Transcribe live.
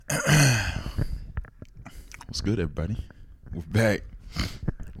What's good, everybody? We're back.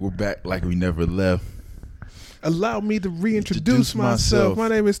 We're back like we never left. Allow me to Introduce reintroduce myself. myself. My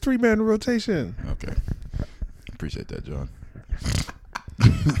name is Three Man Rotation. Okay. Appreciate that, John.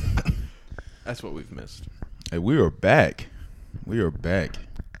 That's what we've missed. Hey, we are back. We are back.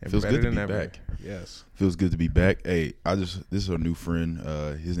 And Feels better good to than be ever. back. Yes. Feels good to be back. Hey, this is our new friend.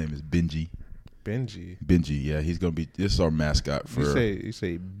 His name is Benji. Benji. Benji, yeah, he's gonna be. This is our mascot for You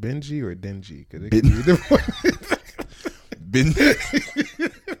say Benji or Denji? Because it Ben- can be either one.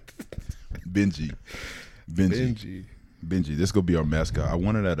 Benji. Benji. This gonna be our mascot. I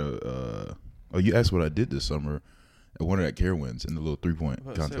won it at a. You asked what I did this summer. I won it at Carowinds in the little 3-point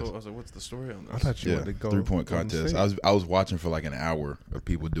contest. I was like, what's the story on this? I thought you Yeah, wanted to go 3-point Golden contest. State. I was watching for like an hour of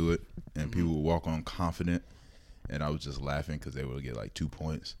people do it, and people would walk on confident, and I was just laughing because they would get like 2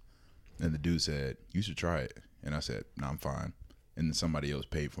 points, and the dude said, "You should try it," and I said, "No, I'm fine." And then somebody else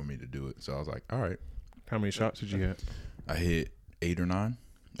paid for me to do it, so I was like, "All right." How many shots did you hit I hit 8 or 9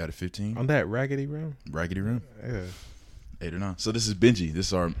 out of 15. on that raggedy rim? Raggedy rim, Yeah. 8 or 9. So this is Benji. This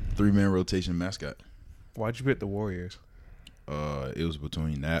is our 3-man rotation mascot. Why'd you pick the Warriors? It was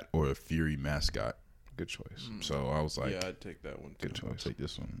between that or a Fury mascot. Good choice. So I was like, Yeah, I'd take that one too. Good I'll choice. take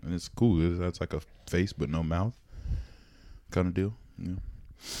this one. And it's cool. That's like a face but no mouth kind of deal. Yeah.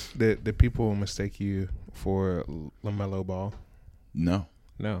 Did people mistake you for LaMelo Ball? No,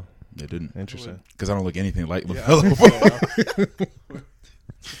 No. they didn't. Interesting. Because I don't look anything like Yeah. LaMelo Ball.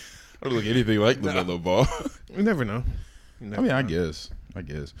 I don't look anything like LaMelo Ball. You never know. I mean, I guess.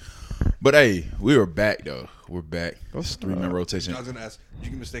 But hey, we are back though. We're back. It's 3-man rotation. I was gonna ask, did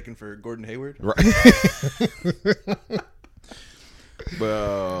you get mistaken for Gordon Hayward? Right.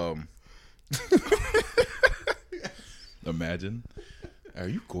 But imagine. Are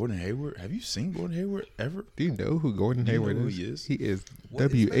you Gordon Hayward? Have you seen Gordon Hayward ever? Do you know who Gordon Do you know Hayward who is? he is? He is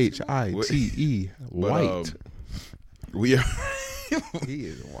What is WHITE. White. We are He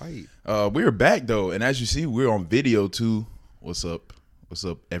is white. we are back though, and as you see, we're on video too. What's up? What's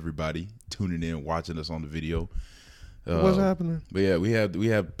up, everybody tuning in, watching us on the video? What's happening? But yeah, we have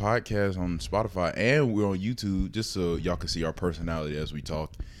podcasts on Spotify and we're on YouTube just so y'all can see our personality as we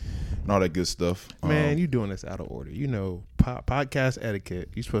talk and all that good stuff. Man, you doing this out of order. You know, podcast etiquette.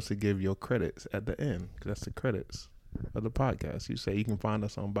 You're supposed to give your credits at the end because that's the credits of the podcast. You say you can find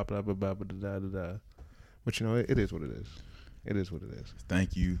us on blah blah blah blah blah da da da. But you know, it is what it is. It is what it is.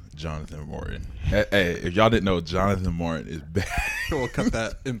 Thank you, Jonathan Martin. Hey, if y'all didn't know, Jonathan Martin is back. We'll cut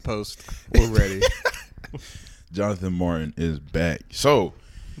that in post. We're ready. Jonathan Martin is back. So,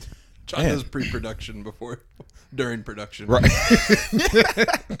 John Man. does pre-production during production. right.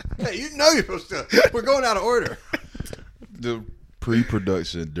 Hey, you know you're supposed to. We're going out of order. The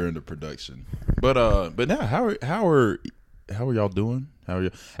pre-production during the production. But now how are y'all doing? How are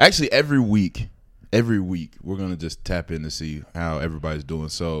you? Actually, every week we're gonna just tap in to see how everybody's doing.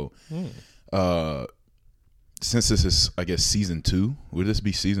 So, since this is, I guess, season 2, would this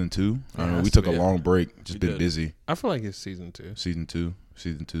be season 2? I don't know. has We to took a be. long break, just We been did. busy. I feel like it's season 2. Season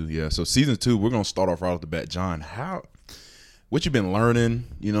two, yeah. So season 2, we're gonna start off right off the bat. John, what you been learning?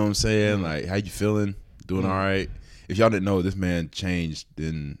 You know what I'm saying? Like, how you feeling? Doing all right? If y'all didn't know, this man changed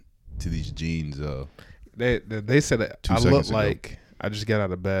into these jeans. They said that 2 I seconds look ago. like I just got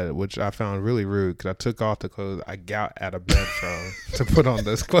out of bed, which I found really rude because I took off the clothes I got out of bed from to put on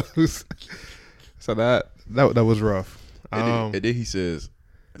those clothes. So that was rough. And then he says,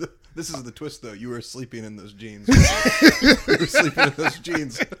 This is the twist, though. You were sleeping in those jeans. You were sleeping in those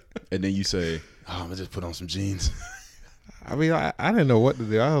jeans. and then you say, "Oh, I'm gonna just put on some jeans, I mean, I didn't know what to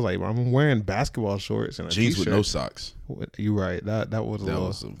do. I was like, I'm wearing basketball shorts and a jeans with t-shirt. no socks." You right. That was a That little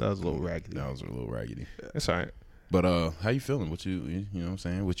was a little raggedy. That was a little raggedy. It's all right. But how you feeling? What you know what I'm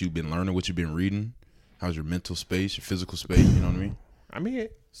saying? What you been learning? What you been reading? How's your mental space? Your physical space? You know what I mean? I mean, I've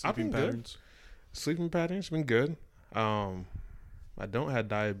Sleeping been good. patterns. Sleeping patterns been good. I don't have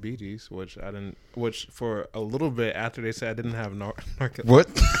diabetes, which for a little bit after they said I didn't have narcolepsy. What?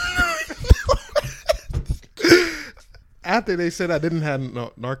 After they said I didn't have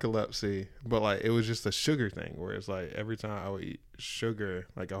narcolepsy, but like it was just a sugar thing, where it's like every time I would eat sugar,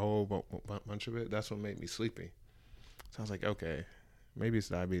 like a whole bunch of it, that's what made me sleepy. So I was like, okay, maybe it's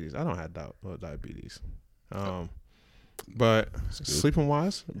diabetes. I don't have diabetes. But sleeping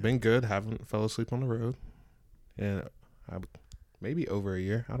wise, been good. Haven't fell asleep on the road, and maybe over a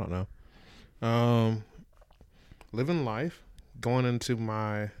year. I don't know. Living life, going into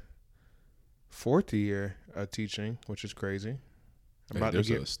my 4th year of teaching, which is crazy. Hey,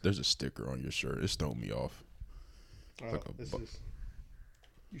 there's a sticker on your shirt. It's throwing me off. Like a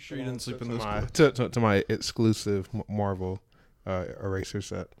You sure you didn't sleep in those to my exclusive Marvel erasers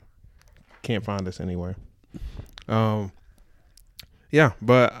that can't find us anywhere. Yeah,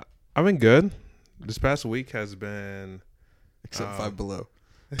 but I've been good. This past week has been Except Five Below.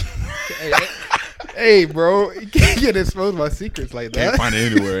 Hey, bro, you can't get exposed my secrets like Can't that. find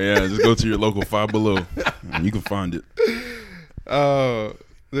it anywhere. Yeah, just go to your local Five Below. And you can find it.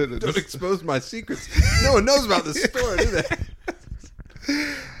 Don't expose my secrets. No one knows about this store, do they?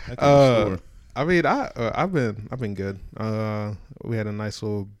 I mean, I've been good. We had a nice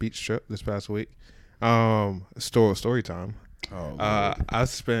little beach trip this past week. Story time. Oh,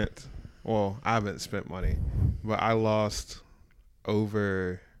 I haven't spent money, but I lost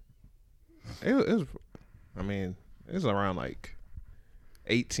over. It was around like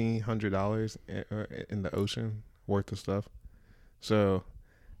 $1,800 in the ocean worth of stuff. So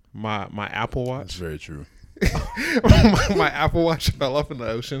my Apple that's Watch, very true. my Apple Watch fell off in the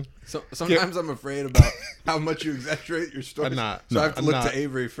ocean. So sometimes I'm afraid about how much you exaggerate your stories. I'm not. So I have to I'm look not. to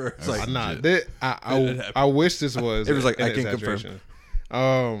Avery first. That's Like, I'm not. legit. I wish this was. It was like, an I can exaggeration.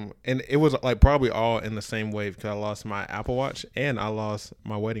 And it was like probably all in the same wave because I lost my Apple Watch and I lost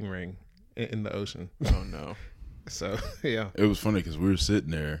my wedding ring in the ocean. oh no. So yeah, It was funny because we were sitting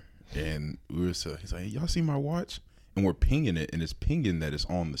there and he's like, y'all see my watch? And we're pinging it, and it's pinging that it's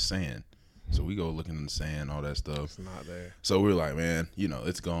on the sand. So we go looking in the sand, all that stuff. it's not there. So we were like, man,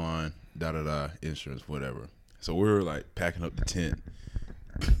 it's gone, da-da-da, insurance, whatever. So we were like packing up the tent.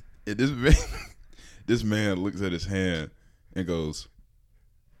 And this man looks at his hand and goes,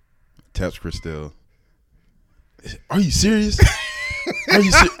 taps Christelle. Are you serious? Are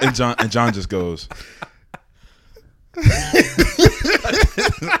you serious? And John just goes,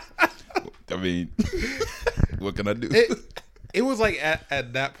 I mean, what can I do? It was like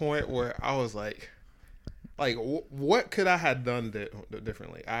at that point where I was like what could I have done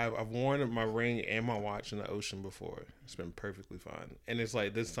differently? I've worn my ring and my watch in the ocean before. It's been perfectly fine. And it's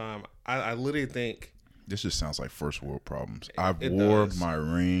like this time I literally think This just sounds like first world problems. It I've wore does. my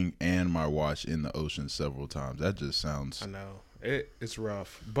ring and my watch in the ocean several times. That just sounds. I know it's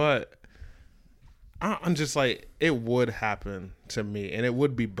rough, but I'm just like it would happen to me, and it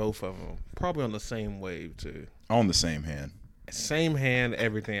would be both of them, probably on the same wave too. On the same hand. Same hand,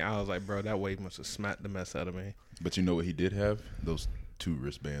 everything. I was like, bro, that wave must have smacked the mess out of me. But you know what he did have? Those 2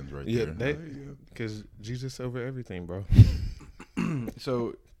 wristbands right Yeah, there. because Jesus over everything, bro.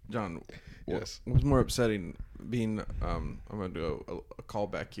 So, John, Yes. what was more upsetting? Being, I'm going to do a call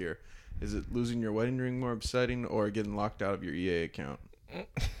back here. Is it losing your wedding ring more upsetting, or getting locked out of your EA account?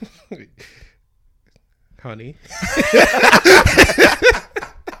 Honey.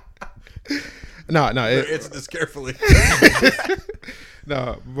 No. Answer this carefully.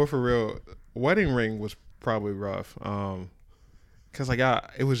 No, but for real, wedding ring was probably rough. Cause like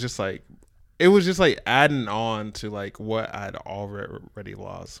it was just like adding on to like what I'd already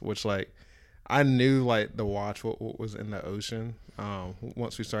lost, which like I knew like the watch what was in the ocean.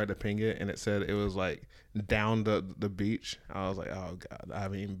 Once we started to ping it and it said it was like down the beach, I was like, oh god, I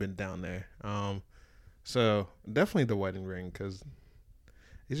haven't even been down there. So definitely the wedding ring, cause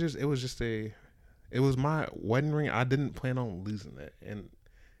it was my wedding ring. I didn't plan on losing it, and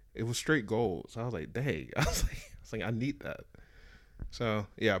it was straight gold. So I was like, dang. I was like, I need that. So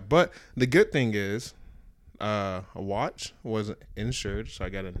yeah, but the good thing is, a watch was insured, so I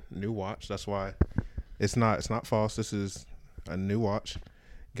got a new watch. That's why it's not false. This is a new watch.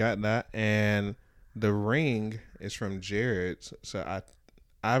 Got that, and the ring is from Jared's. So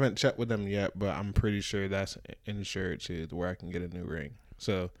I haven't checked with them yet, but I'm pretty sure that's insured too, where I can get a new ring.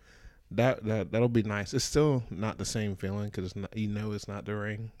 So. That'll be nice. It's still not the same feeling because it's not the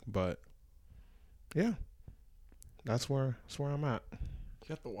ring, but yeah, that's where I'm at. You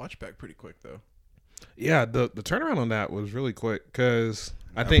got the watch back pretty quick, though. Yeah, the turnaround on that was really quick because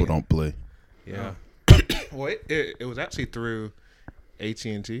I Apple think don't play. yeah. Well, it was actually through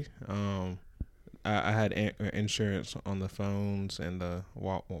AT&T. I had insurance on the phones and the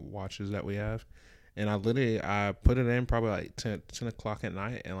watches that we have. And I put it in probably like 10 o'clock at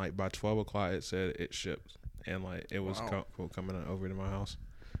night, and like by 12 o'clock it said it shipped, and like it was coming over to my house.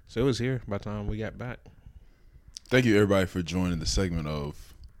 So it was here by the time we got back. Thank you, everybody, for joining the segment of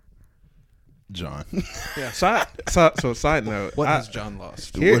John. Yeah. So side note, What has John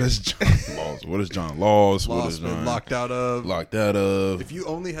lost? Here- What is John lost? What is John lost? What is Lost, been John locked out of. locked out of? If you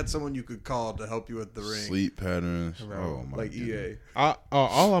only had someone you could call to help you with the ring, Sleep patterns. Right. Oh my like goodness. EA.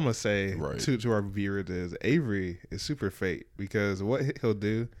 all I'm gonna say Right. to our viewers is Avery is super fake because what he'll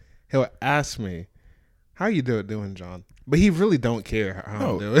do, he'll ask me, "How you doing, John?" But he really don't care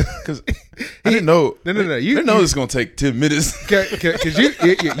how I'm doing. Because I didn't know. No. I didn't know it's gonna take 10 minutes. Because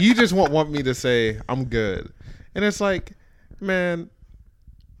you just want me to say I'm good, and it's like Man,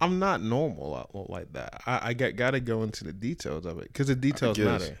 I'm not normal like that. I gotta go into the details of it because the details guess.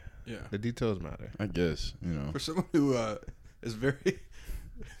 matter. Yeah. The details matter. I guess, you know. For someone who is very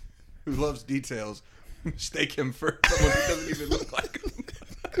who loves details, mistake him for someone who doesn't even look like him.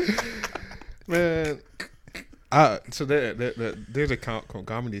 Man, so there's a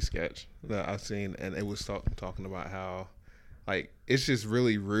comedy sketch that I've seen, and it was talking about how, like, it's just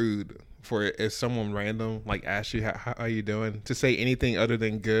really rude for if someone random like asks you how are you doing to say anything other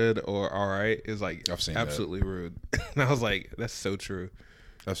than good or all right is like I've seen absolutely rude. And I was like, that's so true.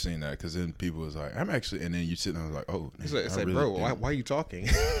 I've seen that because then people was like, I'm actually, and then you sit there and was like, oh, It's man, like, I really bro, didn't. why are you talking?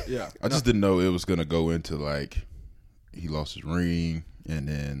 Yeah. I just didn't know it was gonna go into like he lost his ring and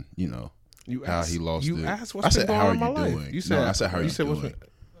then You how he lost you it. asked what's I said, been how going are on in my you life. doing? You said, No, I said, how are you said doing? what's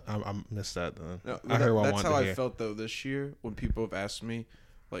been, I missed that then. No, I heard what I that's wanted how to I hear. felt though this year when people have asked me,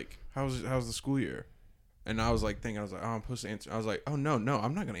 like, how's the school year? And I was like thinking, I was like, oh, I'm supposed to answer. I was like, oh no,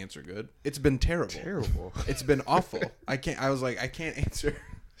 I'm not gonna answer good. It's been terrible. Terrible. It's been awful. I was like, I can't answer.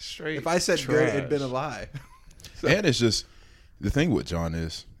 Straight. If I said trash. good, it'd been a lie. And it's just the thing with John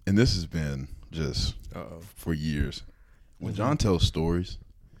is, and this has been just Uh-oh. for years. When John tells stories,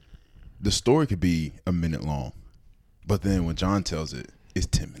 the story could be a minute long, but then when John tells it, it's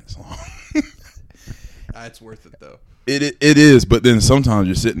 10 minutes long. It's worth it though. It is, but then sometimes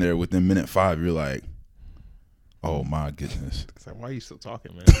you're sitting there within minute 5, you're like, oh my goodness. It's like, why are you still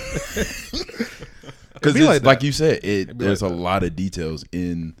talking, man? Because be like like that. you said, It'd be there's like a that. lot of details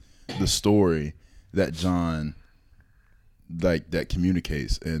in the story that John that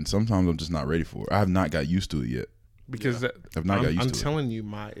communicates, and sometimes I'm just not ready for it. I have not got used to it yet. Because I've not got used I'm to it. telling you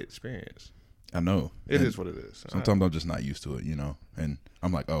my experience. I know It And is what it is. Sometimes I'm just not used to it, and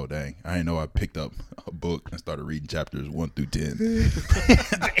I'm like, oh dang, I didn't know I picked up a book and started reading chapters 1 through 10.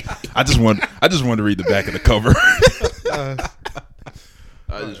 I just wanted to read the back of the cover.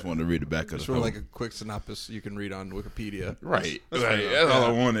 I just wanted to read the back of Just the for cover. like a quick synopsis you can read on Wikipedia. Right, That's right. fair That's enough. all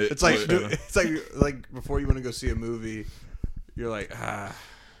I wanted. It's like But- it's like before you want to go see a movie, you're like, I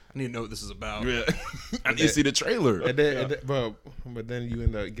need to know what this is about. yeah. I need to see the trailer. And then, but then you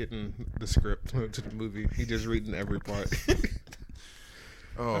end up getting the script to the movie. He just reading every part.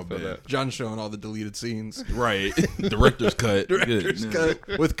 Oh feel man, that. John's showing all the deleted scenes. right. Director's cut. Director's Good.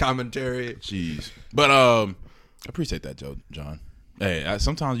 cut with commentary. Jeez, but I appreciate that, John. Hey,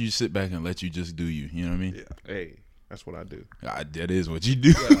 sometimes you sit back and let you just do you. You know what I mean? Yeah. Hey, that's what I do. That is what you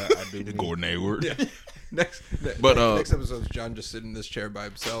do. I do me. Gordon Hayward. Yeah. Next episode is John just sitting in this chair by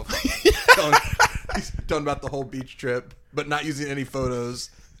himself, he's telling about the whole beach trip, but not using any photos.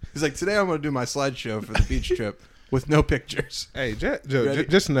 He's like, today I'm going to do my slideshow for the beach trip with no pictures. Hey, Joe, Ready?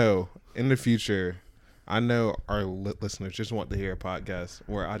 just know in the future, I know our listeners just want to hear a podcast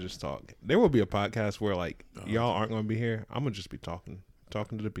where I just talk. There will be a podcast where like y'all aren't going to be here. I'm gonna just be talking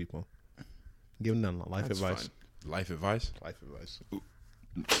to the people, giving them life That's advice. fine. Life advice. Life advice.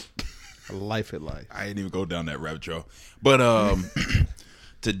 Life advice. I didn't even go down that rabbit trail. But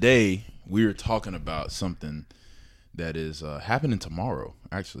today we were talking about something that is happening tomorrow,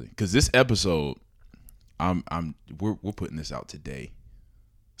 actually, because this episode, we're putting this out today.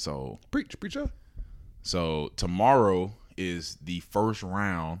 Preacher. So tomorrow is the first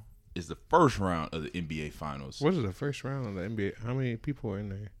round. Is the first round of the NBA Finals. What is the first round of the NBA? How many people were in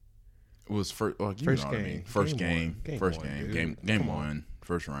there? It was first. Well, you First know what I game. mean. First Game game. one. First Game one, game. dude. Game Come on. one.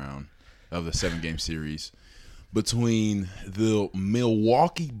 First round of the 7-game series between the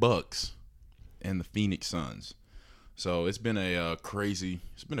Milwaukee Bucks and the Phoenix Suns. So it's been a crazy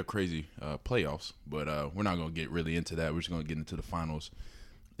playoffs, but we're not gonna get really into that. We're just gonna get into the finals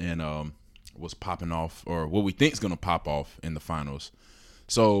and what's popping off, or what we think is gonna pop off in the finals.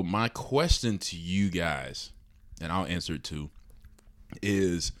 So my question to you guys, and I'll answer it too,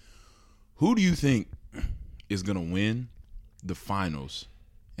 is who do you think is gonna win the finals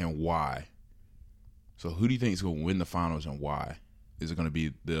and why? So who do you think is gonna win the finals and why? Is it gonna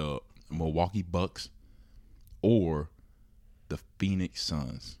be the Milwaukee Bucks or the Phoenix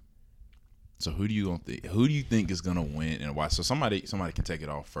Suns? So who do you think is gonna win and why? So somebody can take it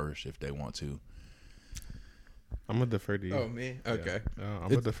off first if they want to. I'm gonna defer to you. Oh, me? Okay. I'm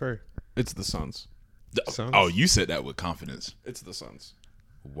gonna defer. It's the Suns. Suns? Oh, you said that with confidence. It's the Suns.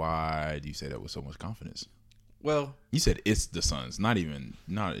 Why do you say that with so much confidence? Well, You said it's the Suns,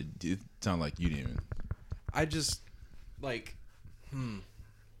 it sounded like you didn't even. I just, like,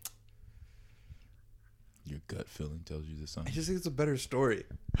 Your gut feeling tells you the Suns. I just think it's a better story.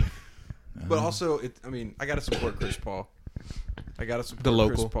 But also, I gotta support Chris Paul. I gotta support The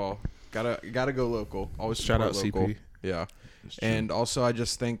local. Chris Paul. Gotta go local. Always Shout support out local. CP. Yeah. It's true. And also, I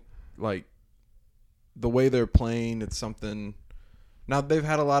just think, like, the way they're playing, it's something. Now they've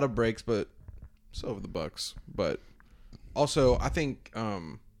had a lot of breaks, but so have the Bucks. But also, I think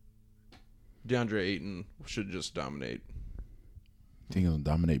DeAndre Ayton should just dominate. Think he'll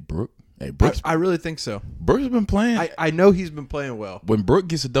dominate Brook? Hey, I really think so. Brooks has been playing. I know he's been playing well. When Brook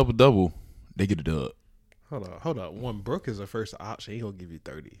gets a double-double, they get a dub. Hold up. When Brook is the first option, he gonna give you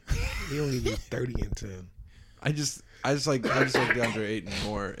 30. He gonna give you 30 and 10. I just like DeAndre Ayton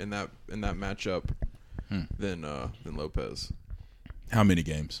more in that matchup than Lopez. How many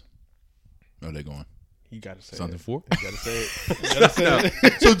games are they going? You gotta say Suns in 4? You gotta say it. You gotta say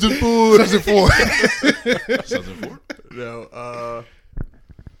it. Suns in 4. Suns in 4. Suns in 4. No.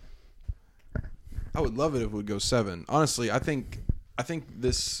 I would love it if it would go 7. Honestly, I think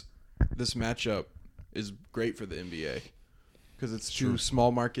this matchup is great for the NBA because it's two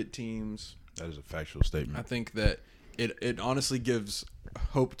small market teams. That is a factual statement. I think that it honestly gives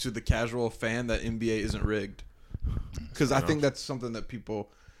hope to the casual fan that NBA isn't rigged. Because I think that's something that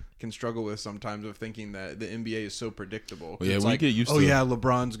people can struggle with sometimes, of thinking that the NBA is so predictable. Well, yeah, it's when like, you get used to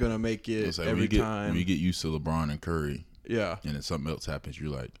LeBron's gonna make it every time. When you get used to LeBron and Curry, yeah, and then something else happens, you're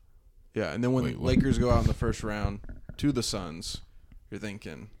like, yeah. And then when Lakers go out in the first round to the Suns, you're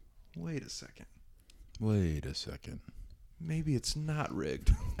thinking, wait a second, maybe it's not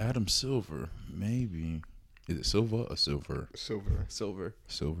rigged. Adam Silver, maybe. Is it Silva or Silver? Silver.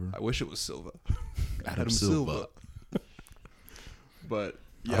 Silver. I wish it was Silva. Adam Silva. But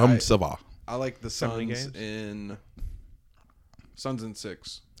yeah, Adam Silva. I like the Suns in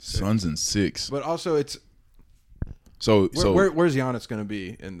 6. Suns in 6. But also, it's where's Giannis going to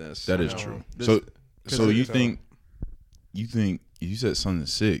be in this? That is true. So you think you said Suns in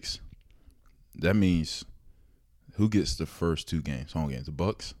 6? That means who gets the first 2 games, home games? The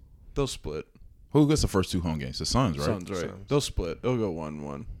Bucks. They'll split. Who gets the first 2 home games? The Suns, right? Suns, right? Suns. They'll split. They'll go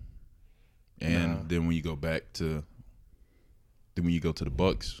 1-1. And then when you go back to, then when you go to the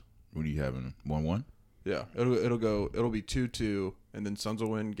Bucks, what are you having? 1-1. Yeah, it'll be 2-2, and then Suns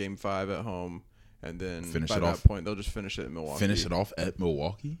will win Game 5 at home, and then by that point they'll just finish it in Milwaukee. Finish it off at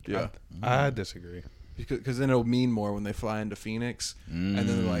Milwaukee. Yeah, I disagree. Because then it'll mean more when they fly into Phoenix, and then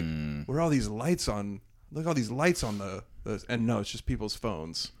they're like, "Where are all these lights on? Look, all these lights on the and no, it's just people's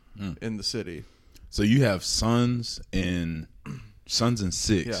phones in the city." So you have Suns in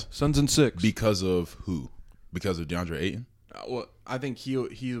 6. Yeah, Suns in 6 because of who? Because of DeAndre Ayton. Well, I think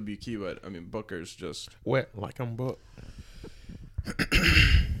he'll be key, but I mean Booker's just wet like I'm Book.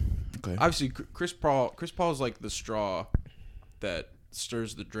 Okay. Obviously, Chris Paul's like the straw that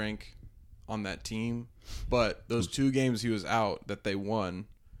stirs the drink on that team. But those 2 games he was out that they won.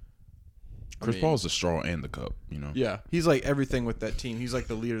 Chris Paul's the straw and the cup, you know. Yeah, he's like everything with that team. He's like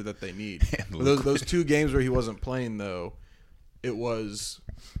the leader that they need. Those 2 games where he wasn't playing, though, it was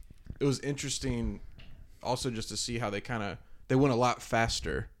interesting. Also, just to see how they went a lot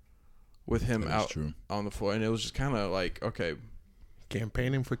faster with him out on the floor, and it was just kind of like, okay,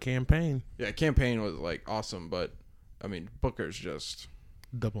 campaigning for campaign. Yeah, campaign was like awesome, but I mean Booker's just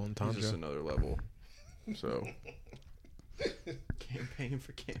double entendre. He's just another level. So campaign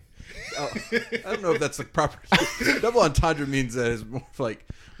for campaign. Oh, I don't know if that's the proper. Double entendre means that it's more like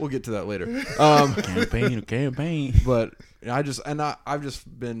we'll get to that later. Campaign. But I've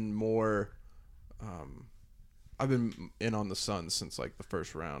just been more. I've been in on the Suns since like the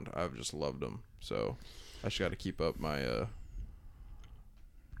first round. I've just loved them. So I just got to keep up my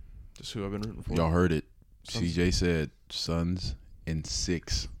just who I've been rooting for. Y'all heard it. Suns. CJ said Suns in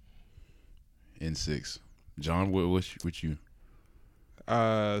 6. In 6. John, what you?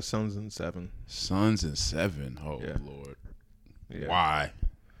 Suns in 7. Suns in 7. Oh yeah. Lord. Yeah.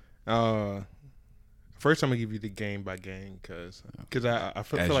 Why? First, I'm gonna give you the game by game because I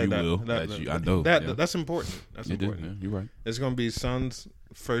feel like I know that's important. That's important. Yeah, you're right. It's gonna be Suns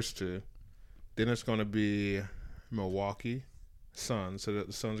first 2, then it's gonna be Milwaukee Suns. So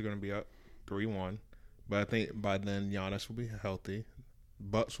the Suns are gonna be up 3-1, but I think by then Giannis will be healthy.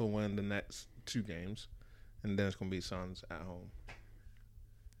 Bucks will win the next 2 games, and then it's gonna be Suns at home.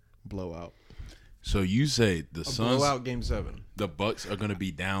 Blowout. So you say the Suns blowout Game 7. The Bucks are gonna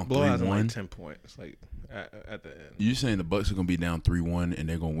be down 3-1, like 10 points, like at the end. You saying the Bucks are gonna be down 3-1 and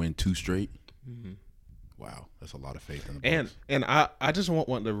they're gonna win 2 straight? Mm-hmm. Wow, that's a lot of faith in the Bucks. And I just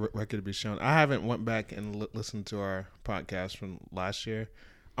want the record to be shown. I haven't went back and listened to our podcast from last year.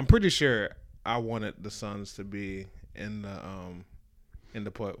 I'm pretty sure I wanted the Suns to be in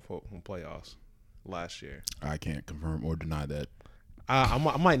the playoffs last year. I can't confirm or deny that. I'm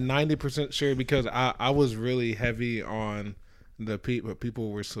like 90% sure because I was really heavy on the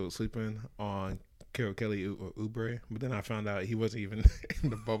people were still sleeping on Kelly Oubre, but then I found out he wasn't even in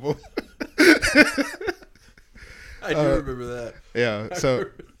the bubble. I do remember that. Yeah.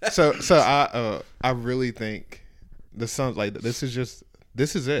 So I really think the Suns, like, this is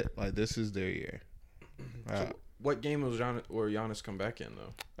it. Like, this is their year. So what game will Giannis come back in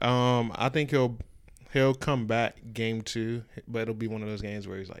though? I think he'll come back game 2, but it'll be one of those games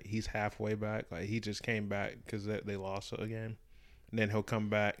where he's halfway back. Like, he just came back because they lost a game, and then he'll come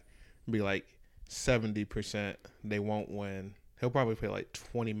back and be like 70%. They won't win. He'll probably play like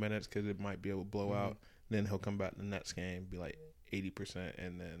 20 minutes because it might be able to blow out. Then he'll come back the next game, be like 80%,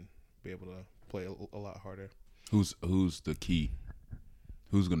 and then be able to play a lot harder. Who's the key?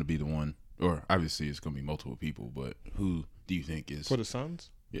 Who's going to be the one? Or obviously it's going to be multiple people, but who do you think is For the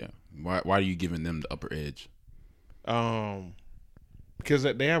Suns? Yeah. Why are you giving them the upper edge? Because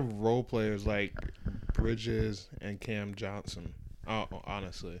they have role players like Bridges and Cam Johnson.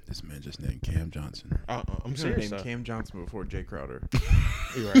 Honestly, this man just named Cam Johnson. I'm serious. Named Cam Johnson before Jay Crowder.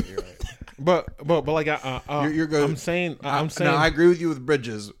 You're right. But like you're going. I'm saying. No, I agree with you with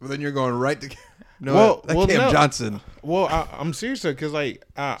Bridges, but then you're going right to Cam Johnson. Well, I'm serious though, because like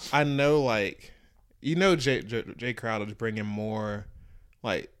I know, like, Jay Crowder's bringing more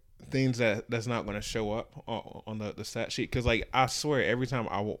like things that's not going to show up on the stat sheet. Because like I swear, every time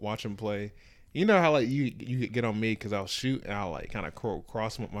I watch him play, you know how like you get on me because I'll shoot and I'll like kind of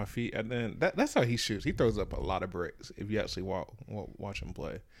cross him with my feet, and then that's how he shoots. He throws up a lot of bricks if you actually watch him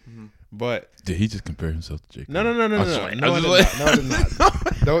play. Mm-hmm. But did he just compare himself to Jake? No, I did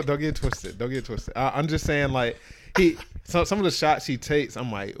not. Don't get twisted. I'm just saying, like, some of the shots he takes, I'm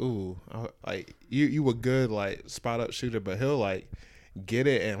like, ooh, like you a good like spot up shooter, but he'll like get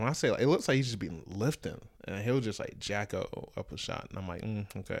it, and when I say like, it looks like he's just been lifting, and he'll just like jack up a shot, and I'm like,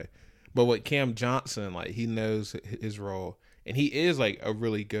 okay. But with Cam Johnson, like, he knows his role, and he is like a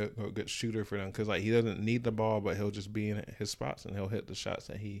really good shooter for them because like he doesn't need the ball, but he'll just be in his spots and he'll hit the shots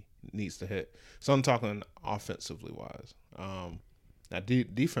that he needs to hit. So I'm talking offensively wise. Now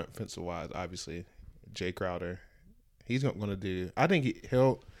defensively wise, obviously Jay Crowder, he's going to do. I think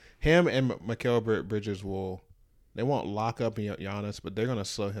him and Mikal Bridges they won't lock up Giannis, but they're going to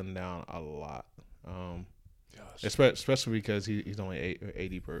slow him down a lot. Especially because he's only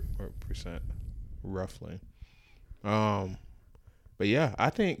 80% roughly. But yeah, I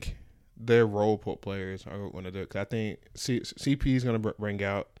think their role players are going to do it. Cause I think CP is going to bring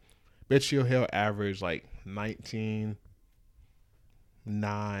out. Bet you he'll average like 19,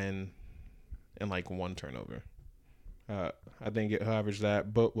 9, and like 1 turnover. I think he'll average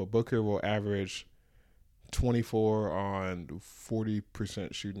that. But Booker will average 24 on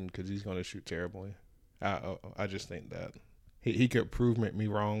 40% shooting because he's going to shoot terribly. I just think that he could prove me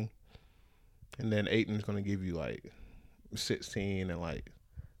wrong, and then Ayton's going to give you like 16 and like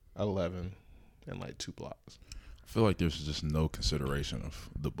 11 and like 2 blocks. I feel like there's just no consideration of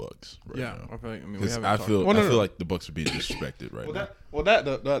the Bucks right now. I feel like the Bucks are being disrespected right now.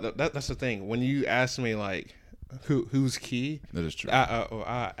 That's the thing. When you ask me like who's key, that is true.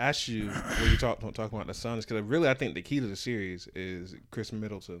 I asked you when you talking about the Suns, because really I think the key to the series is Chris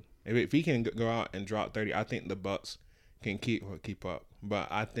Middleton. If he can go out and drop 30, I think the Bucks can keep up. But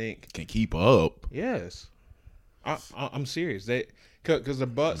I think can keep up. Yes, I'm serious. Because the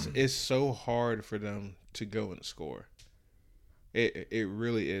Bucks is so hard for them to go and score. It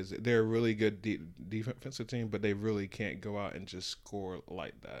really is. They're a really good defensive team, but they really can't go out and just score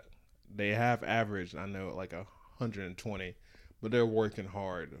like that. They have averaged, I know, like 120, but they're working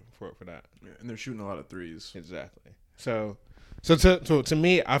hard for that. Yeah, and they're shooting a lot of threes. Exactly. So to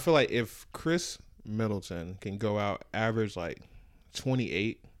me, I feel like if Chris Middleton can go out, average like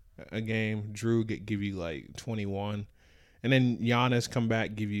 28 a game, Drew give you like 21, and then Giannis come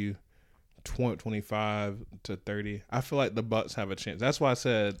back, give you 25 to 30. I feel like the Bucks have a chance. That's why I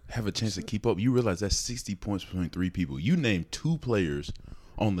said have a chance to keep up. You realize that's 60 points between 3 people. You named 2 players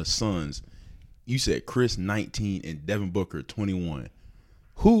on the Suns. You said Chris 19 and Devin Booker 21.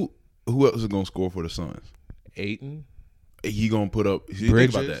 Who else is gonna score for the Suns? Ayton. He gonna put up. Bridges. Think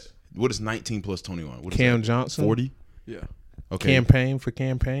about that. What is 19 plus 21? What is Cam that? Johnson. 40. Yeah. Okay.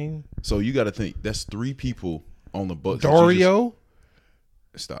 Campaign. So you got to think that's 3 people on the Bucks. Dario.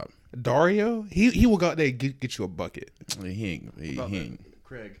 Stop. Dario. He will go out there and get you a bucket. He ain't.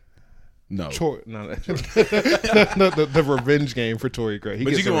 Craig. No. The revenge game for Torrey Craig.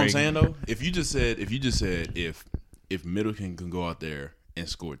 But you get what I'm saying though. If you just said if Middleton can go out there and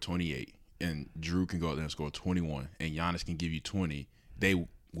score 28, and Drew can go out there and score 21, and Giannis can give you 20, they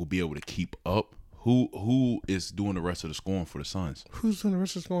will be able to keep up. Who is doing the rest of the scoring for the Suns? Who's doing the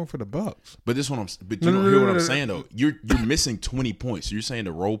rest of the scoring for the Bucks? But this one, hear what I'm saying though. You're missing 20 points. So you're saying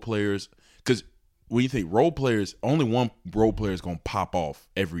the role players, because when you think role players, only one role player is gonna pop off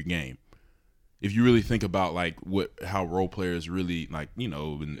every game. If you really think about like how role players really like, you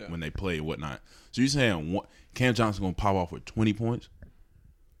know, when they play and whatnot. So you're saying Cam Johnson gonna pop off with 20 points?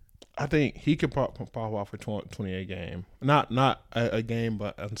 I think he could pop off for 20 a game. Not a game,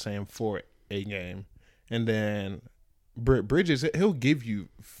 but I'm saying for a game. And then Bridges, he'll give you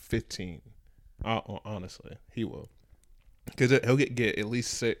 15. Honestly, he will. Because he'll get at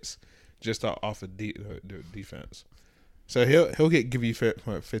least 6 just off of defense. So he'll give you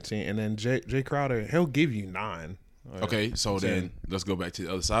 15. And then Jay Crowder, he'll give you 9. Okay, so then let's go back to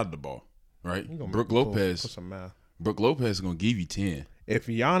the other side of the ball, right? Brook Put Lopez. some math. Brook Lopez is gonna give you 10. If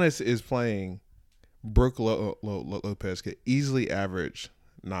Giannis is playing, Brook Lopez could easily average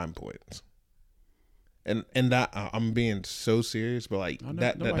 9 points. And that I'm being so serious, but like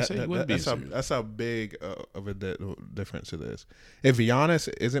that's how big of a difference it is. If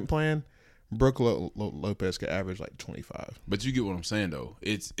Giannis isn't playing, Brook Lopez could average like 25. But you get what I'm saying though.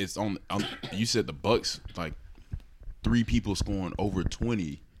 It's on. You said the Bucks, like 3 people scoring over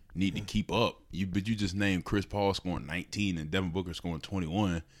 20 need to keep up. But you just named Chris Paul scoring 19 and Devin Booker scoring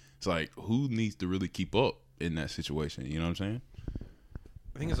 21. It's like, who needs to really keep up in that situation? You know what I'm saying?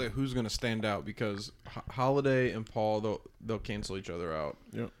 I think it's like who's going to stand out, because Holiday and Paul, they'll cancel each other out.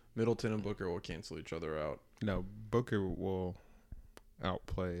 Yep. Middleton and Booker will cancel each other out. No, Booker will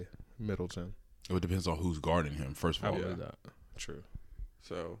outplay Middleton. It depends on who's guarding him. First of all, that. True.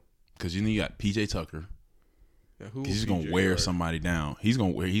 So, because you got PJ Tucker. yeah, He's going to wear somebody down. I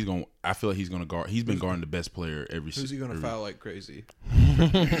feel like he's going to guard. He's been guarding the best player every season. Who's he going to foul like crazy?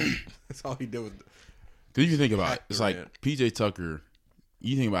 That's all he did with. Because you think about it, it's like PJ Tucker.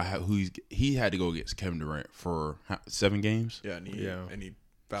 You think about who he had to go against Kevin Durant for 7 games. Yeah, and he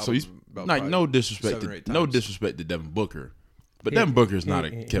fouled. So he's like no disrespect to Devin Booker, but Devin Booker is not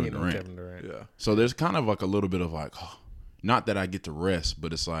a Kevin Durant. Yeah. So there's kind of like a little bit of like, not that I get to rest,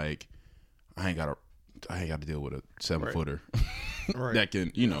 but it's like I ain't got to deal with a 7-footer Right. that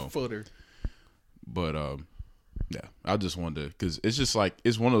can, you know, footer. But yeah, I just wanted to, because it's just like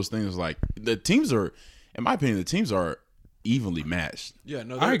it's one of those things. Like the teams are, in my opinion, evenly matched. Yeah,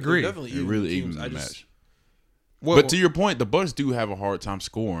 no, I agree. Definitely They're really teams. evenly matched. Well, But to your point, the Bucks do have a hard time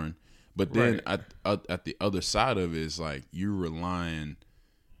scoring. But then Right. at the other side of it is like you're relying,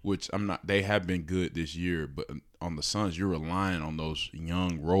 which I'm not. They have been good this year, but on the Suns, you're relying on those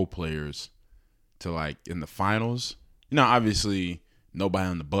young role players to like in the finals. Now, obviously, nobody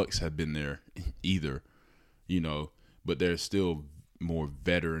on the Bucks have been there either, you know. But they're still more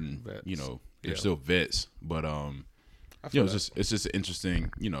veteran. Vets. You know, they're Yeah. still vets. But you know, it's just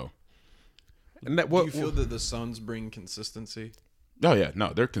interesting. You know. And that, Do you feel that the Suns bring consistency? Oh yeah,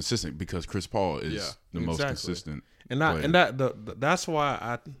 no, they're consistent because Chris Paul is the most exactly. consistent. And that's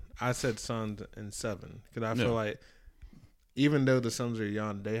why I said Suns in 7, because I feel like even though the Suns are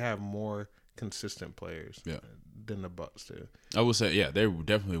young, they have more consistent players than the Bucks do. I would say, they're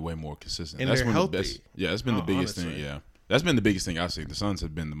definitely way more consistent. And That's they're one healthy. of the best. Yeah, that's been the biggest honestly. thing. Yeah, that's been the biggest thing I've seen. The Suns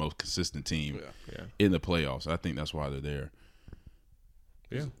have been the most consistent team in the playoffs. I think that's why they're there.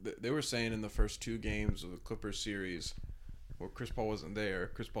 Yeah, They were saying in the first 2 games of the Clippers series, where Chris Paul wasn't there,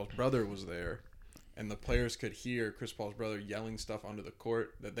 Chris Paul's brother was there, and the players could hear Chris Paul's brother yelling stuff onto the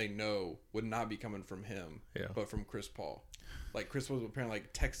court that they know would not be coming from him, but from Chris Paul. Like Chris was apparently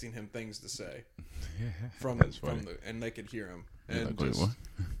like texting him things to say and they could hear him. And like, wait, just, what?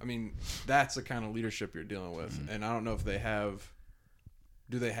 I mean, that's the kind of leadership you're dealing with, and I don't know if they have.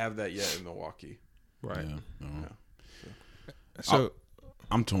 Do they have that yet in Milwaukee? right. Yeah, no. So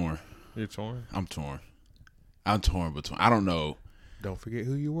I'm torn. you're torn. I'm torn between. I don't know. Don't forget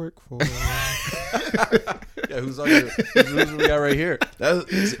who you work for. Yeah, who's we got right here?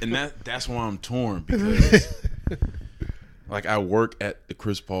 That's why I'm torn, because like I work at the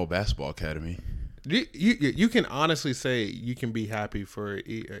Chris Paul Basketball Academy. You can honestly say you can be happy for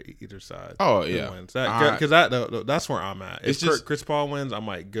either side. Oh yeah, because that's where I'm at. If Chris Paul wins, I'm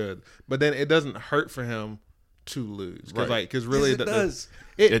like good, but then it doesn't hurt for him to lose, because really Yes, it does.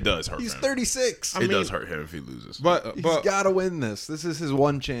 It does hurt. He's him. 36. It does hurt him if he loses. But He's got to win this. This is his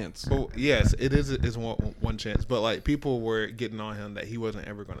one chance. But yes, it is one chance. But like people were getting on him that he wasn't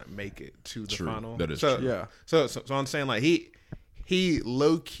ever going to make it to the final. That is true. Yeah. So I'm saying like he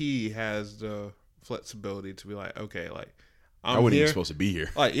low key has the flexibility to be like, okay, like I wasn't even supposed to be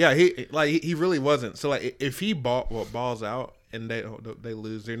here. Like he really wasn't. So like if he balls out and they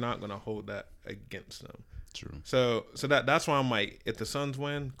lose, they're not going to hold that against them. True. So that's why I'm like, if the Suns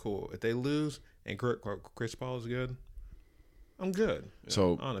win, cool. If they lose and Chris Paul is good, I'm good.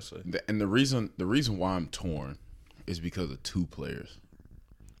 So honestly, and the reason why I'm torn is because of 2 players,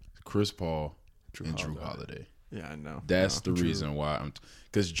 Chris Paul and Drew Holiday. Yeah, I know. That's the reason why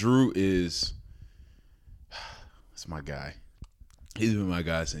because Drew is It's my guy. He's been my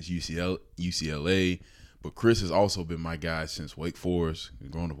guy since UCLA, but Chris has also been my guy since Wake Forest.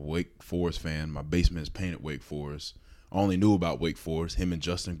 Growing up a Wake Forest fan, my basement is painted Wake Forest. I only knew about Wake Forest, him and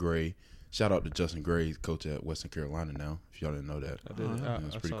Justin Gray. Shout out to Justin Gray, he's coach at Western Carolina now, if y'all didn't know that. I did.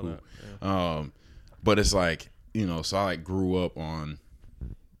 That's pretty cool. That, yeah. But it's like, so I like grew up on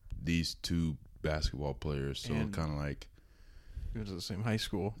these two basketball players, so kind of like. He went to the same high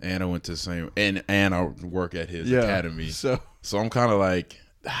school. And I went to the same, and I work at his academy. So I'm kind of like,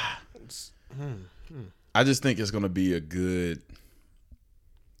 I just think it's going to be a good.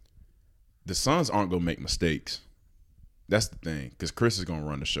 The Suns aren't going to make mistakes. That's the thing, because Chris is going to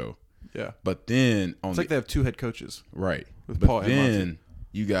run the show. Yeah. But then it's like they have two head coaches. Right. With but Paul then and Monty.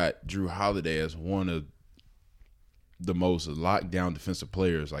 You got Drew Holiday as one of the most lockdown defensive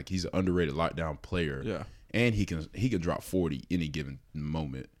players. Like, he's an underrated lockdown player. Yeah. And he can drop 40 any given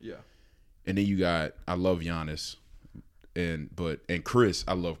moment. Yeah. And then you got, I love Giannis, and Chris,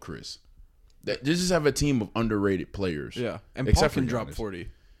 I love Chris. They just have a team of underrated players. Yeah. And Except Paul can for drop Giannis. 40.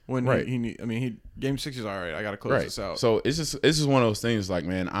 When Right. he game 6 is all right. I got to close this out. So it's just one of those things. Like,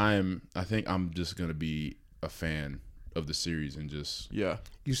 man, I think I'm just gonna be a fan of the series and just You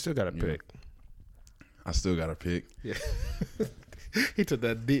still got to pick. I still got to pick. Yeah. He took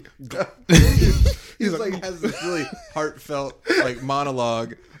that deep. He's like has this really heartfelt like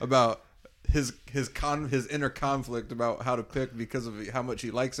monologue about his inner conflict about how to pick because of how much he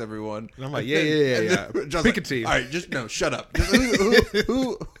likes everyone. And I'm like, yeah. Pick a team. All right, just no, shut up. Just,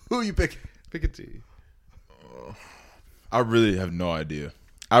 who are you picking? Pick a team. I really have no idea.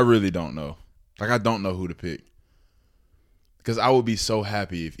 I really don't know. Like, I don't know who to pick. Because I would be so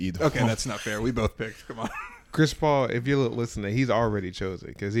happy if either. Okay, one. that's not fair. We both picked. Come on. Chris Paul, if you listening, he's already chosen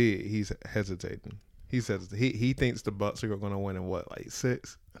because he's hesitating. He says he thinks the Bucks are going to win in what, like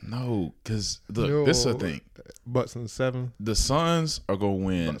 6? No, because look, this is the thing. Bucks in 7. The Suns are going to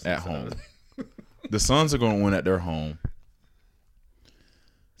win Bucks at in home. 7. The Suns are going to win at their home.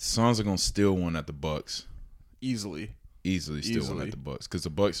 Suns are going to still win at the Bucks. Easily Still win at the Bucks because the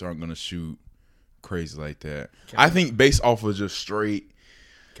Bucks aren't going to shoot crazy like that. I think based off of just straight.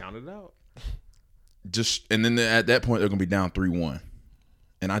 Count it out. And then at that point they're going to be down 3-1.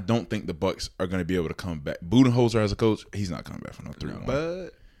 And I don't think the Bucks are going to be able to come back. Budenholzer as a coach, he's not coming back from no 3-1.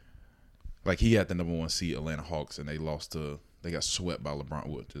 But like, he had the number 1 seed Atlanta Hawks, and they got swept by LeBron.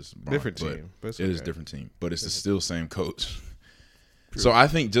 Different team. But it is a different team. But it's still the same coach. True. So I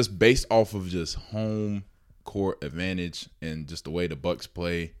think just based off of just home court advantage and just the way the Bucks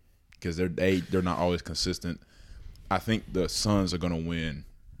play, because they're not always consistent, I think the Suns are going to win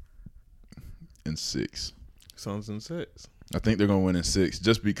in 6. Suns in 6. I think they're going to win in 6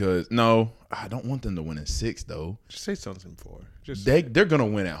 just because. No, I don't want them to win in 6 though. Just say Suns in 4. They're going to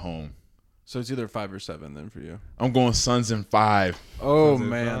win at home. So it's either 5 or 7 then for you. I'm going Suns in 5. Oh Suns in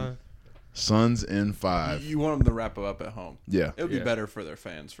man. 5. Suns in 5. You want them to wrap it up at home. Yeah. It would be better for their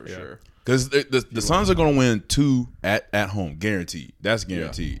fans for Yeah. sure. Because the Suns are going to win 2 at home, guaranteed. That's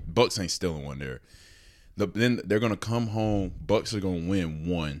guaranteed. Yeah. Bucks ain't stealing one there. Then they're going to come home. Bucks are going to win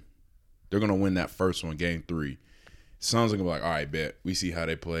 1. They're going to win that first one, game 3. Suns are going to be like, all right, bet. We see how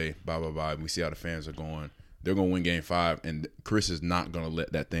they play, blah, blah, blah. We see how the fans are going. They're going to win game 5, and Chris is not going to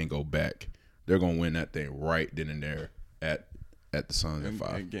let that thing go back. They're going to win that thing right then and there at the Suns in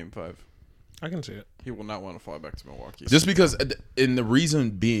 5. In game 5. I can see it. He will not want to fly back to Milwaukee. Just because, and the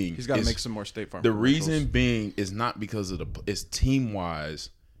reason being, he's got to make some more State Farm. The reason being is not because of it's team wise.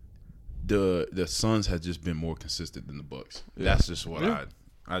 The Suns have just been more consistent than the Bucks. Yeah. That's just what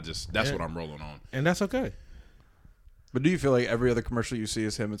that's what I'm rolling on, and that's okay. But do you feel like every other commercial you see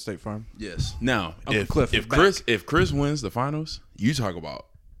is him at State Farm? Yes. Now, if Chris wins the finals, you talk about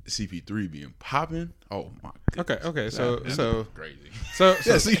CP3 being popping. Oh my goodness. Okay. So crazy. So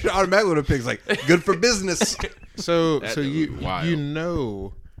you should automatically would have picked like good for business. So after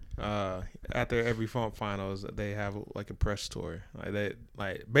every finals they have like a press tour.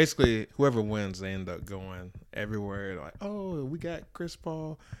 Like basically whoever wins they end up going everywhere. Like, oh, we got Chris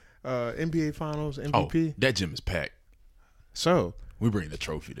Paul, NBA Finals MVP. Oh, that gym is packed. So we bring the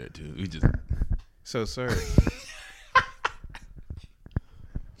trophy there too. We just sir.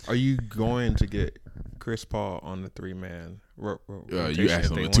 Are you going to get Chris Paul on the 3-man rotation? You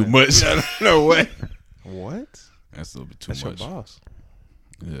asking a little too much. No way. What? That's a little bit too much. That's your boss.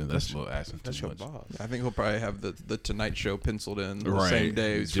 Yeah, that's a little asking too much. That's your much. boss. I think he'll probably have the Tonight Show penciled in the right. same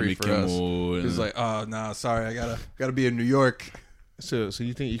day. It's Jimmy free for Kimmel us. He's like, oh no, sorry, I gotta be in New York. So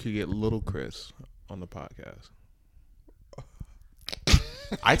you think you could get Little Chris on the podcast?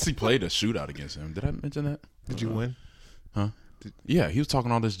 I actually played a shootout against him. Did I mention that? Did you win? Huh? Yeah, he was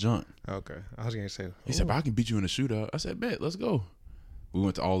talking all this junk. Okay, I was gonna say. He said, but I can beat you in a shootout. I said, bet, let's go. We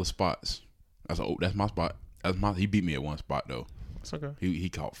went to all the spots. I said, oh, that's my spot. He beat me at one spot, though. It's okay. He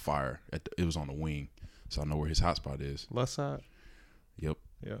caught fire. It was on the wing, so I know where his hot spot is. Left side. Yep.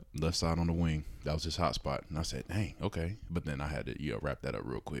 Yeah. Left side on the wing. That was his hot spot. And I said, dang, okay. But then I had to wrap that up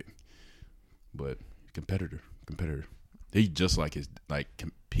real quick. But competitor. He just like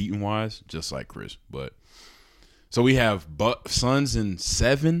competing wise, just like Chris. But so we have Suns in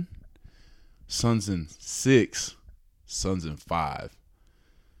 7, Suns in 6, Suns in 5.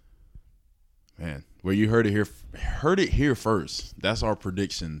 Man, well, you heard it here first. That's our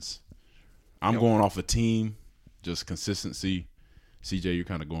predictions. I'm going off a team, just consistency. CJ, you're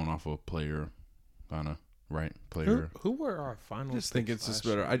kind of going off a player, kind of, right? Player. Who were our final? I just think it's just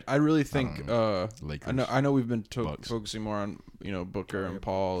better. I really think. Lakers. I know we've been Bucks. focusing more on Booker and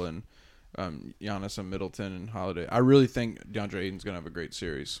Paul and Giannis and Middleton and Holiday. I really think DeAndre Ayton's gonna have a great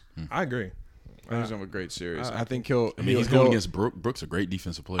series. I agree. I think he's gonna have a great series. I I think he'll. He's going against Brooks. Brooks, a great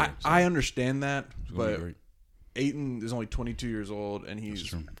defensive player. I understand that, It's gonna be but great. Ayton is only 22 years old and he's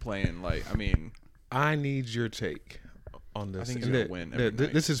true. playing I need your take on this. I think he's And gonna win every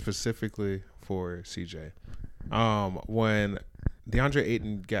night. This is specifically for CJ. When DeAndre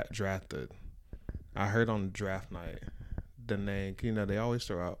Ayton got drafted, I heard on draft night the name. They always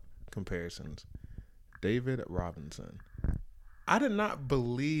throw out comparisons. David Robinson. I did not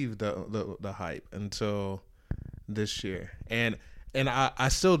believe the hype until this year, and I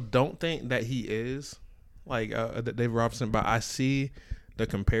still don't think that he is like David Robinson. But I see the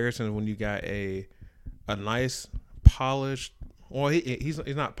comparison when you got a nice polished. Well, he's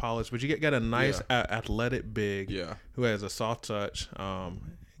not polished, but you get a nice athletic big who has a soft touch,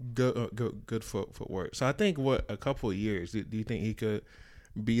 good footwork. So I think a couple of years do you think he could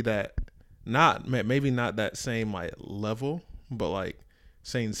be that? Maybe not that same like level, but like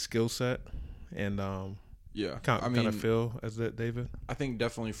same skill set and kind of feel as that David. I think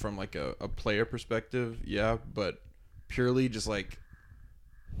definitely from like a player perspective, but purely just like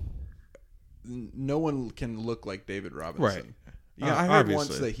no one can look like David Robinson. Right. Yeah, I heard obviously.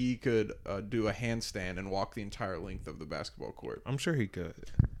 once that he could do a handstand and walk the entire length of the basketball court. I'm sure he could.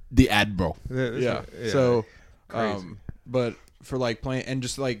 The Admiral. Yeah. So, but for like playing and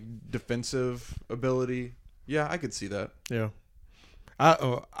just like defensive ability, I could see that. Yeah.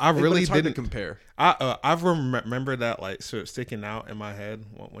 I really it's hard to didn't compare. I remember that like sort of sticking out in my head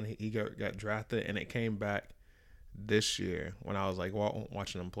when he got drafted, and it came back this year when I was like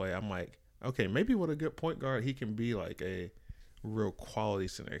watching him play. I'm like, okay, maybe with a good point guard, he can be like a real quality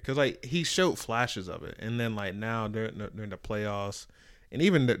center, because like he showed flashes of it, and then like now during the playoffs, and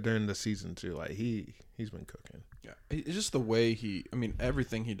even during the season too, like he's been cooking. Yeah, it's just the way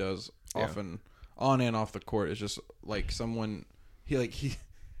everything he does often on and off the court is just like someone he's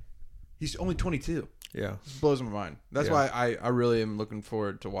only 22. Yeah, it blows my mind. That's why I really am looking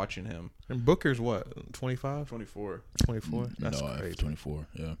forward to watching him. And Booker's what, 25? 24. 24? That's crazy. 24.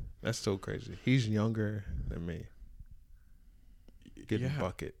 Yeah, that's so crazy. He's younger than me. Getting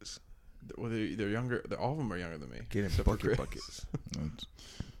buckets. Well, they're younger. All of them are younger than me. Getting except for Chris. buckets.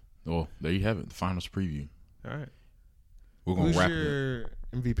 Well, there you have it. The finals preview. All right. We're gonna Who's wrap your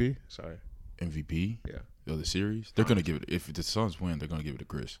MVP? Sorry. MVP. Yeah. Of the series, they're gonna give it. If the Suns win, they're gonna give it to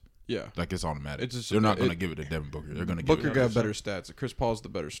Chris. Yeah, like it's automatic. It's just, they're not gonna give it to Devin Booker. They're gonna give Booker it got better stats. Chris Paul's the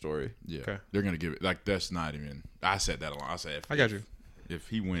better story. Yeah, okay. They're gonna give it. Like that's not even. I said that a lot. I said I got you. If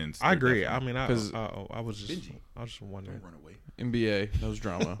he wins, I agree. I mean, I was just wondering. Don't run away. NBA knows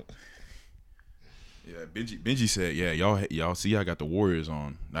drama. Yeah, Benji said, "Yeah, y'all see, I got the Warriors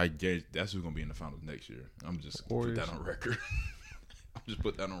on. That's who's gonna be in the finals next year. I'm just put that on record. I'm just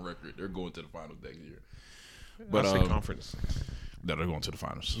put that on record. They're going to the finals next year. But conference. That they're going to the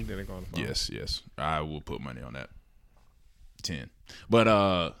finals. You didn't go to the finals. Yes. I will put money on that. 10.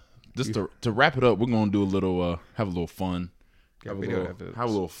 Just to wrap it up, we're gonna do a little have a little fun. Have a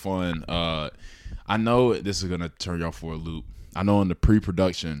little fun. I know this is gonna turn y'all for a loop. I know in the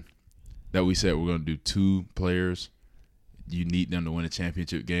pre-production that we said we're gonna do 2 players. You need them to win a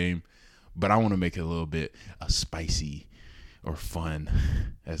championship game, but I want to make it a little bit spicy or fun,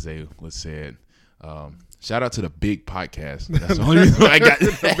 as they would say it. Shout out to the Big Podcast. That's the only reason I got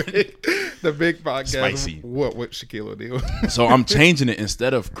the big podcast. Spicy. What Shaquille O'Neal? So I'm changing it.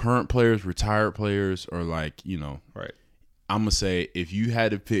 Instead of current players, retired players, or like, right. I'm gonna say if you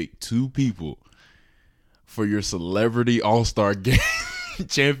had to pick 2 people for your celebrity all-star game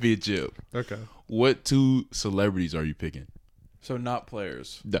championship, okay, what 2 celebrities are you picking? So not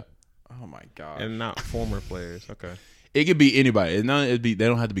players. No. Oh my god. And not former players. Okay. it could be anybody. They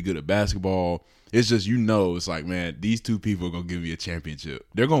don't have to be good at basketball. It's just it's like, man, these two people are gonna give me a championship.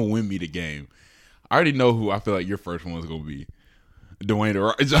 They're gonna win me the game. I already know who I feel like your first one is gonna be. Dwayne The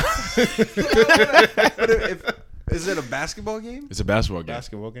Rock. Is it a basketball game? It's a basketball game.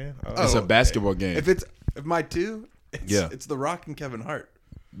 Basketball game. It's a basketball game. If my two, it's The Rock and Kevin Hart.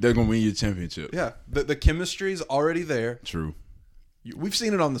 They're gonna win you a championship. Yeah, the chemistry is already there. True. We've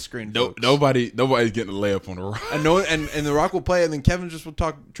seen it on the screen. Nobody's getting a layup on The Rock. And The Rock will play, and then Kevin just will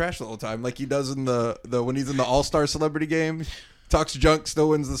talk trash the whole time, like he does in the when he's in the All-Star Celebrity Game. Talks junk, still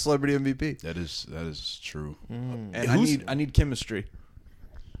wins the Celebrity MVP. That is true. And I need chemistry.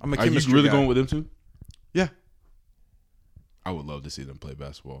 I'm a Are chemistry you really guy. going with them too? Yeah. I would love to see them play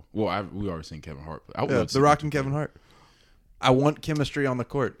basketball. Well, we already seen Kevin Hart play. I would love to see The Rock them and play. Kevin Hart. I want chemistry on the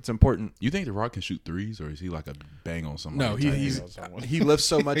court. It's important. You think The Rock can shoot threes, or is he like a bang on somebody? No, he lifts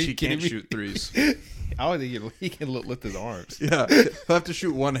so much he can't shoot threes. I don't think he can lift his arms. Yeah, he'll have to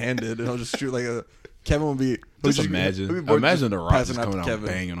shoot one-handed, and he'll just shoot like a. Kevin will be. Just imagine The Rock just coming out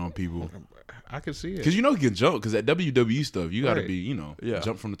banging on people. I could see it Because he can jump. Because that WWE stuff, you got to Right. be,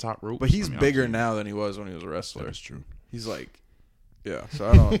 jump from the top rope. But he's bigger obviously. now than he was when he was a wrestler. That's true. He's like, yeah. So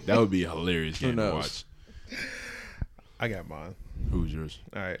I don't. That would be a hilarious game to knows? watch. I got mine. Who's yours?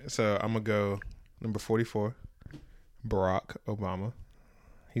 All right, so I'm gonna go number 44, Barack Obama.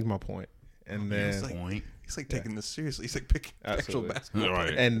 He's my point, and then He's like taking this seriously. He's like picking actual Absolutely. basketball.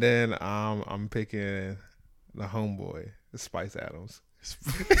 Right. and then I'm picking the homeboy, Spice Adams.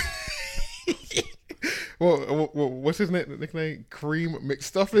 well, what's his nickname? Cream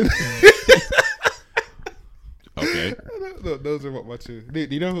McStuffin. Okay. Those are my two. Do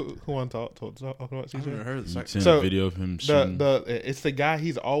you know who I'm talking about? I've never CJ? heard of the You second. seen So, a video of him shooting? It's the guy.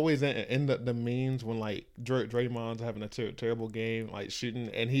 He's always in the memes when like Draymond's having a terrible game, like shooting,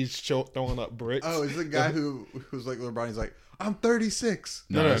 and he's throwing up bricks. Oh, is the guy who's like LeBron? He's like, I'm 36.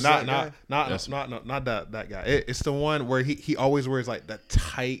 No, that's not That's- that guy. It's the one where he always wears like the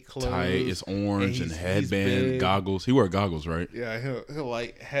tight clothes. Tight, it's orange and he's headband, big. goggles. He wear goggles, right? Yeah, he'll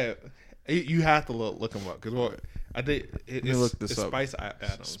like have. You have to look him up because I did. It's look this up. Spice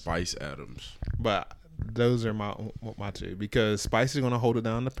Adams, Spice Adams. but those are my two because Spice is gonna hold it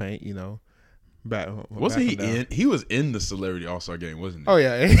down in the paint. Wasn't he in? He was in the Celebrity All-Star game, wasn't he? Oh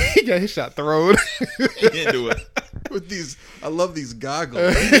yeah, he got his shot thrown. He didn't do it. With these, I love these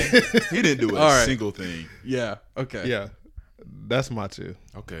goggles. He didn't do a All right. single thing. Yeah. Okay. Yeah, that's my two.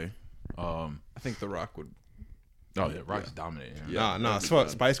 Okay. I think The Rock would. Oh yeah, Rock's dominating. Yeah. Nah. that'd be fun.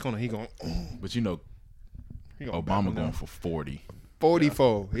 Spice gonna he gonna But he gonna Obama back him going down. for 40.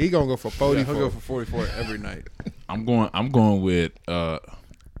 44. He gonna go for Yeah, 44. he'll go for 44 every night. I'm going with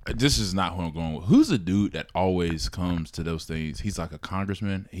this is not who I'm going with. Who's the dude that always comes to those things? He's like a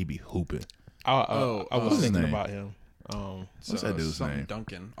congressman. He be hooping. I was what's his thinking name? about him. What's that dude's something name?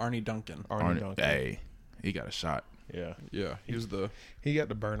 Duncan. Arnie Duncan. Arnie Duncan. Hey, he got a shot. Yeah, Yeah, he was the. he got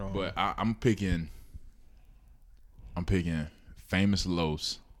the burn on. But I'm picking Famous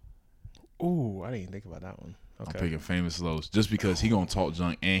Los. Ooh, I didn't even think about that one. I'm Okay, picking Famous Los just because he gonna talk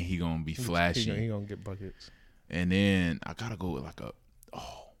junk and he gonna be flashy. He gonna get buckets. And then I gotta go with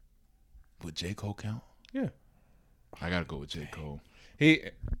would J. Cole count? Yeah, I gotta go with J. Cole.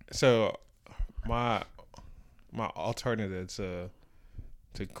 My alternative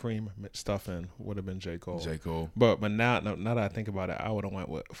to Cream McStuffin would have been J. Cole. J. Cole. But now that I think about it, I would have went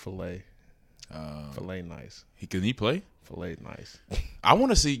with Filet. Filet nice. Can he play? Filet nice. I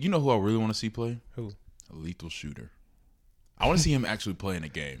want to see. You know who I really want to see play? Who? A lethal shooter. I want to see him actually play in a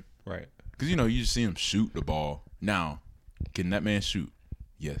game Right. because you just see him shoot the ball. Now, can that man shoot?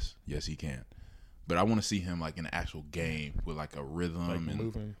 Yes, he can. But I want to see him like in an actual game with like a rhythm Like and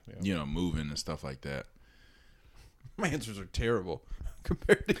moving. Yeah. moving and stuff like that. My answers are terrible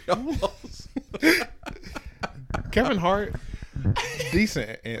compared to y'all's. Kevin Hart,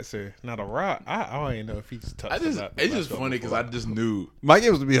 decent answer. Now The Rock, I don't even know if he's touched. It's just funny because I just knew My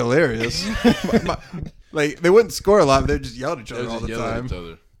games would be hilarious. Like they wouldn't score a lot, but they just yell at each they other would all just the yell at time. each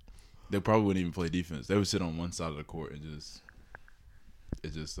other. They probably wouldn't even play defense. They would sit on one side of the court and just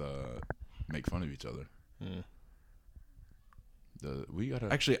make fun of each other. We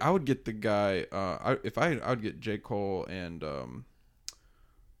gotta Actually, I would get the guy. I would get J. Cole and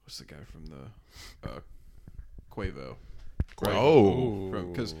what's the guy from the Quavo?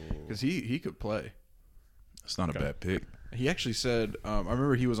 Because he could play. It's not a bad pick. He actually said, I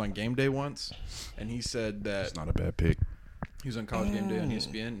remember he was on Game Day once, and he said that It's not a bad pick. he was on College Game Day on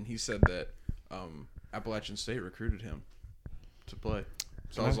ESPN, and he said that Appalachian State recruited him to play.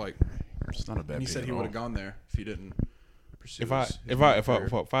 So I was like, It's not a bad and he pick. said he at would have all. gone there if he didn't pursue. If I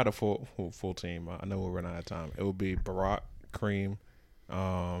had a full team, I know we're running out of time. It would be Barack, Cream,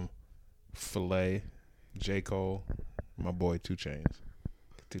 Filet, J. Cole, my boy 2 Chainz.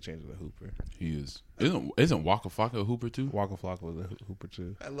 2 Chainz was a hooper. He is. Isn't Waka Flocka a hooper too? Waka Flocka was a hooper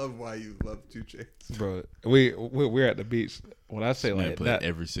too. I love why you love 2 Chainz, bro. We're at the beach. When I say This man like played that,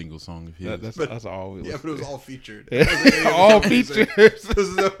 every single song of his. that's all we. Yeah, but it was all featured. All featured.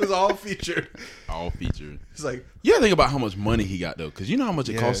 It was all featured. All featured. It's like, You gotta think about how much money he got though, because you know how much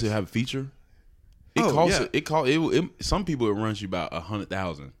it costs to have a feature. Some people it runs you about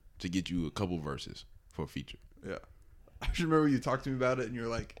 100,000 to get you a couple verses for a feature. yeah. I just remember you talked to me about it, and you're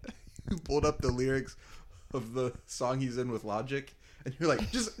like, you pulled up the lyrics of the song he's in with Logic, and you're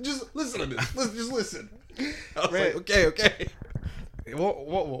like, just listen to this. Just listen. I was like, okay.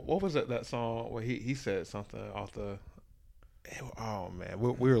 What was that song where he said something off the? Oh man,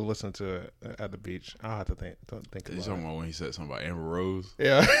 we were listening to it at the beach. I'll have to think You about talking it. about when he said something about Amber Rose?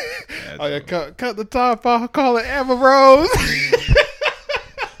 Yeah. Oh yeah, cut the top off. Call it Amber Rose.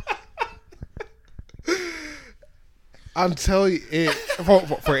 I'm telling you,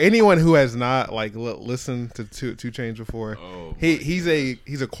 for anyone who has not like listened to 2 Chainz before, he's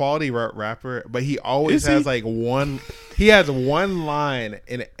a quality rapper, but he always has like one. He has one line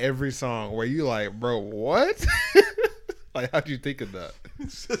in every song where you like, bro, what? Like, how'd you think of that?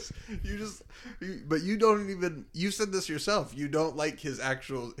 It's just, but you don't even. You said this yourself. You don't like his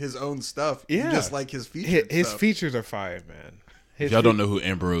own stuff. Yeah, you just like his features. His features are fire, man. If y'all don't know who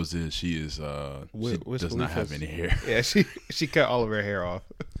Amber Rose is, she is she does not have any hair. Yeah, she cut all of her hair off.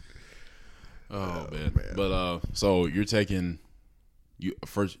 Oh man. But so you're taking you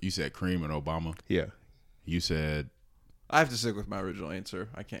said Cream and Obama. Yeah. You said I have to stick with my original answer.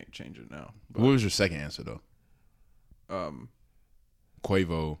 I can't change it now. What was your second answer though?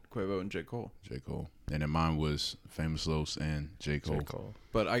 Quavo and J. Cole. And then mine was Famous Los and J. Cole.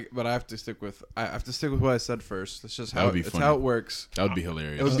 But I have to stick with what I said first. It's just That would be funny. how it works. That would be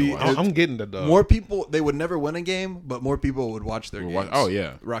hilarious. It would be. I'm getting the dog. More people. They would never win a game, but more people would watch their games. Oh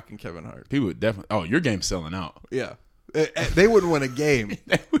yeah, Rock and Kevin Hart. people would definitely. Oh, your game's selling out. Yeah, they wouldn't win a game,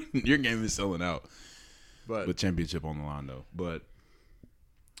 Your game is selling out. but The championship on the line though. But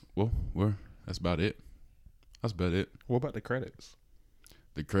that's about it. What about the credits?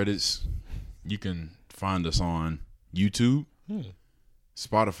 The credits, you can find us on YouTube,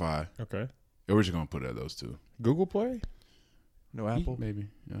 Spotify. Okay. We're just gonna put it at those two. Google Play? no Apple. Maybe.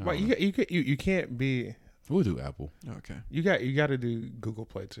 Wait, you can't be. We'll do Apple. Okay. You got to do Google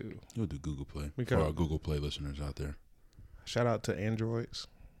Play too. We'll do Google Play Because- for our Google Play listeners out there. Shout out to Androids.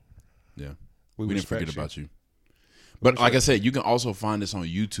 Yeah, We didn't respect forget about you. But like I said, you can also find us on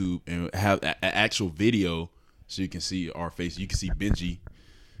YouTube and have an actual video, so you can see our face. You can see Benji,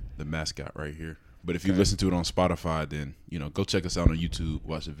 the mascot, right here. But if you listen to it on Spotify, then go check us out on YouTube.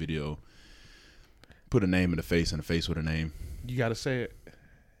 Watch the video. Put a name in the face and a face with a name. You got to say it.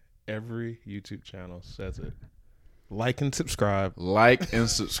 Every YouTube channel says it. Like and subscribe. Like and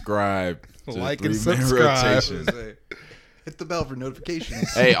subscribe. To Like the and 3-Man subscribe. Rotation. Hit the bell for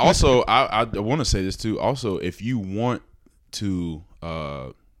notifications. Hey, also, I want to say this too. Also, if you want to,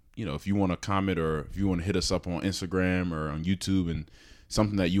 if you want to comment or if you want to hit us up on Instagram or on YouTube and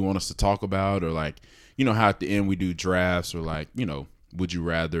something that you want us to talk about, or like, how at the end we do drafts or like, would you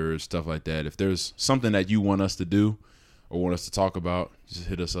rather, stuff like that. If there's something that you want us to do or want us to talk about, just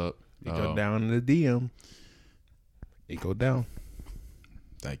hit us up. You go down in the DM. It go down.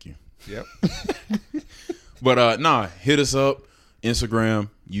 Thank you. Yep. But hit us up. Instagram,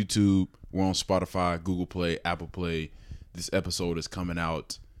 YouTube. We're on Spotify, Google Play, Apple Play. This episode is coming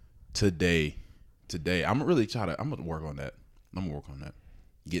out today. I'm gonna work on that.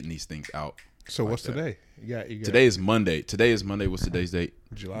 Getting these things out. So like what's that. today? You got Today is Monday. What's today's date?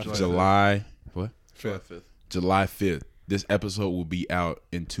 July What? 5th. July 5th. This episode will be out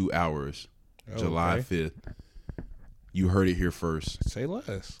in 2 hours. July 5th. You heard it here first. Say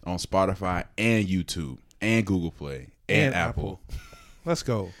less. On Spotify and YouTube and Google Play and Apple. Let's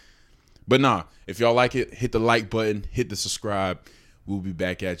go. But if y'all like it, hit the like button, hit the subscribe. We'll be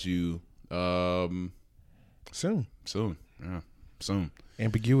back at you Soon. soon. Yeah, soon.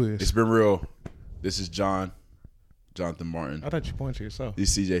 Ambiguous. It's been real. This is Jonathan Martin. I thought you pointed to yourself.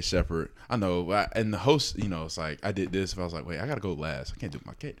 This is CJ Shepherd. I know, and the host, it's like I did this. If I was like, wait, I gotta go last. I can't do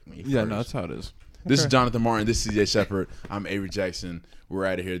my kid. Yeah, no, that's how it is. This is Jonathan Martin. This is CJ Shepherd. I'm Avery Jackson. We're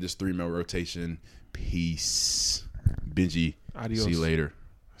out of here. This 3-man rotation. Peace. Benji. Adios. See you later.